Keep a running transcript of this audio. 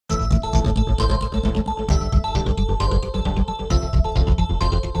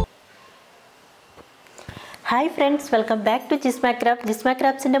Hi friends, welcome back to Gismacraft.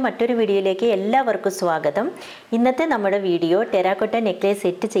 Gismacraftsന്റെ മറ്റൊരു വീഡിയോയിലേക്ക് എല്ലാവർക്കും സ്വാഗതം. ഇന്നത്തെ നമ്മുടെ വീഡിയോ ടെറാക്കോട്ട നെക്ലേസ്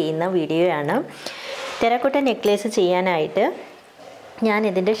സെറ്റ് ചെയ്യുന്ന വീഡിയോയാണ്. ടെറാക്കോട്ട നെക്ലേസ് ചെയ്യാനായിട്ട് ഞാൻ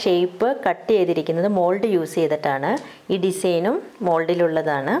ഇതിന്റെ ഷേപ്പ് കട്ട് ചെയ്തിരിക്കുന്നത് മോൾഡ് യൂസ് ചെയ്തിട്ടാണ്. ഈ ഡിസൈനും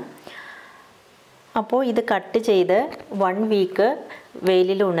മോൾഡിലുള്ളതാണ്. അപ്പോൾ ഇത് കട്ട് ചെയ്ത് 1 വീക്ക്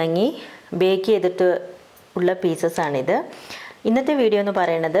വെയിലിൽ ഉണങ്ങി ബേക്ക് ചെയ്തിട്ട് ഉള്ള പീസസ് ആണിത്. ഇന്നത്തെ വീഡിയോ എന്ന്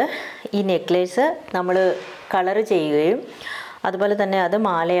പറയുന്നത് ഈ നെക്ലേസ് നമ്മൾ കളർ ചെയ്യുകയും അതുപോലെ തന്നെ അത്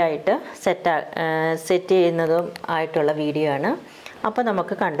മാലയായിട്ട് സെറ്റ് ചെയ്യുന്നതും ആയിട്ടുള്ള വീഡിയോ ആണ്. അപ്പോൾ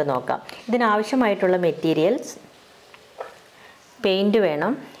നമുക്ക് കണ്ടു നോക്കാം. ഇതിനാവശ്യമായിട്ടുള്ള മെറ്റീരിയൽസ് പെയിൻറ്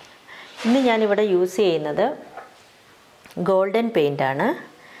വേണം. ഇന്ന് ഞാനിവിടെ യൂസ് ചെയ്യുന്നത് ഗോൾഡൻ പെയിൻ്റാണ്.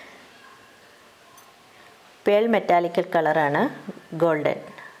 പേൾ മെറ്റാലിക്കൽ കളറാണ് ഗോൾഡൻ.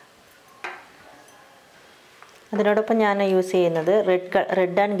 അതിനോടൊപ്പം ഞാൻ യൂസ് ചെയ്യുന്നത്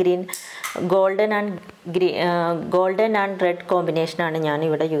red and green golden and red കോമ്പിനേഷനാണ് ഞാൻ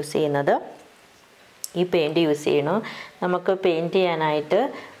ഇവിടെ യൂസ് ചെയ്യുന്നത്. ഈ പെയിൻറ് യൂസ് ചെയ്യണം. നമുക്ക് പെയിൻറ് ചെയ്യാനായിട്ട്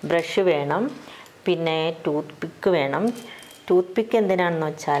ബ്രഷ് വേണം, പിന്നെ ടൂത്ത് പിക്ക് വേണം. ടൂത്ത് പിക്ക് എന്തിനാണെന്ന്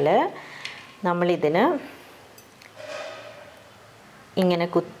വെച്ചാൽ നമ്മളിതിന് ഇങ്ങനെ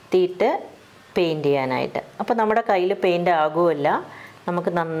കുത്തിയിട്ട് പെയിൻറ് ചെയ്യാനായിട്ട്. അപ്പോൾ നമ്മുടെ കയ്യിൽ പെയിൻറ് ആകുമല്ല,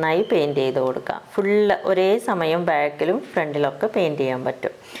 നമുക്ക് നന്നായി പെയിൻറ് ചെയ്ത് കൊടുക്കാം. ഫുള്ള് ഒരേ സമയം ബാക്കിലും ഫ്രണ്ടിലൊക്കെ പെയിൻറ് ചെയ്യാൻ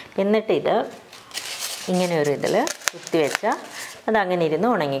പറ്റും. എന്നിട്ട് ഇത് ഇങ്ങനെ ഒരു ഇതിൽ കുത്തി വെച്ചാൽ അതങ്ങനെ ഇരുന്ന്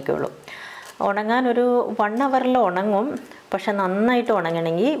ഉണങ്ങിക്കോളും. ഉണങ്ങാൻ ഒരു 1 അവറിൽ ഉണങ്ങും. പക്ഷെ നന്നായിട്ട്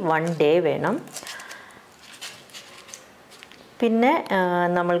ഉണങ്ങണമെങ്കിൽ 1 ഡേ വേണം. പിന്നെ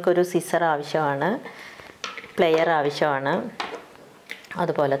നമ്മൾക്കൊരു സിസർ ആവശ്യമാണ്, പ്ലെയർ ആവശ്യമാണ്,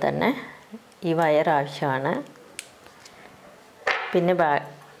 അതുപോലെ തന്നെ ഈ വയർ ആവശ്യമാണ്. പിന്നെ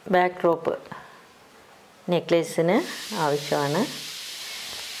ബാക്ക് ഡ്രോപ്പ് നെക്ലേസിന് ആവശ്യമാണ്.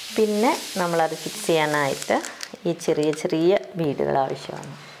 പിന്നെ നമ്മളത് ഫിക്സ് ചെയ്യാനായിട്ട് ഈ ചെറിയ ചെറിയ ബീഡുകൾ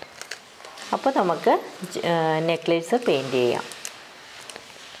ആവശ്യമാണ്. അപ്പോൾ നമുക്ക് നെക്ലേസ് പെയിൻറ് ചെയ്യാം.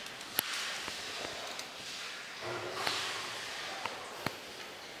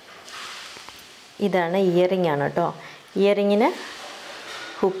 ഇതാണ് ഇയറിംഗ് ആണ് കേട്ടോ. ഇയറിങ്ങിന്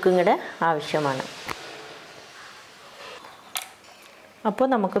ഹുക്കും കൂടെ ആവശ്യമാണ്. അപ്പോൾ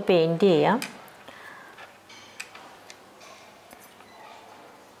നമുക്ക് പെയിൻറ് ചെയ്യാം.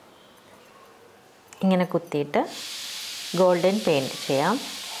 ഇങ്ങനെ കുത്തിയിട്ട് ഗോൾഡൻ പെയിൻറ് ചെയ്യാം.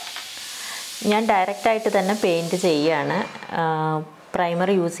 ഞാൻ ഡയറക്റ്റായിട്ട് തന്നെ പെയിൻറ് ചെയ്യുകയാണ്,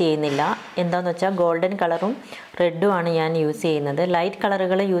 പ്രൈമർ യൂസ് ചെയ്യുന്നില്ല. എന്താണെന്ന് വെച്ചാൽ ഗോൾഡൻ കളറും റെഡുമാണ് ഞാൻ യൂസ് ചെയ്യുന്നത്. ലൈറ്റ്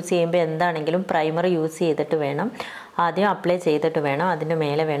കളറുകൾ യൂസ് ചെയ്യുമ്പോൾ എന്താണെങ്കിലും പ്രൈമർ യൂസ് ചെയ്തിട്ട് വേണം, ആദ്യം അപ്ലൈ ചെയ്തിട്ട് വേണം, അതിൻ്റെ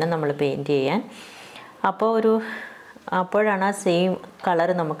മേലെ വേണം നമ്മൾ പെയിൻറ് ചെയ്യാൻ. അപ്പോഴാണ് ആ സെയിം കളർ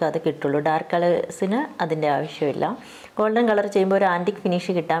നമുക്കത് കിട്ടുള്ളൂ. ഡാർക്ക് കളേഴ്സിന് അതിൻ്റെ ആവശ്യമില്ല. ഗോൾഡൻ കളർ ചെയ്യുമ്പോൾ ഒരു ആൻറ്റിക്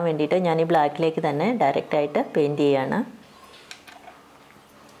ഫിനിഷ് കിട്ടാൻ വേണ്ടിയിട്ട് ഞാൻ ഈ ബ്ലാക്കിലേക്ക് തന്നെ ഡയറക്റ്റായിട്ട് പെയിൻറ് ചെയ്യുകയാണ്.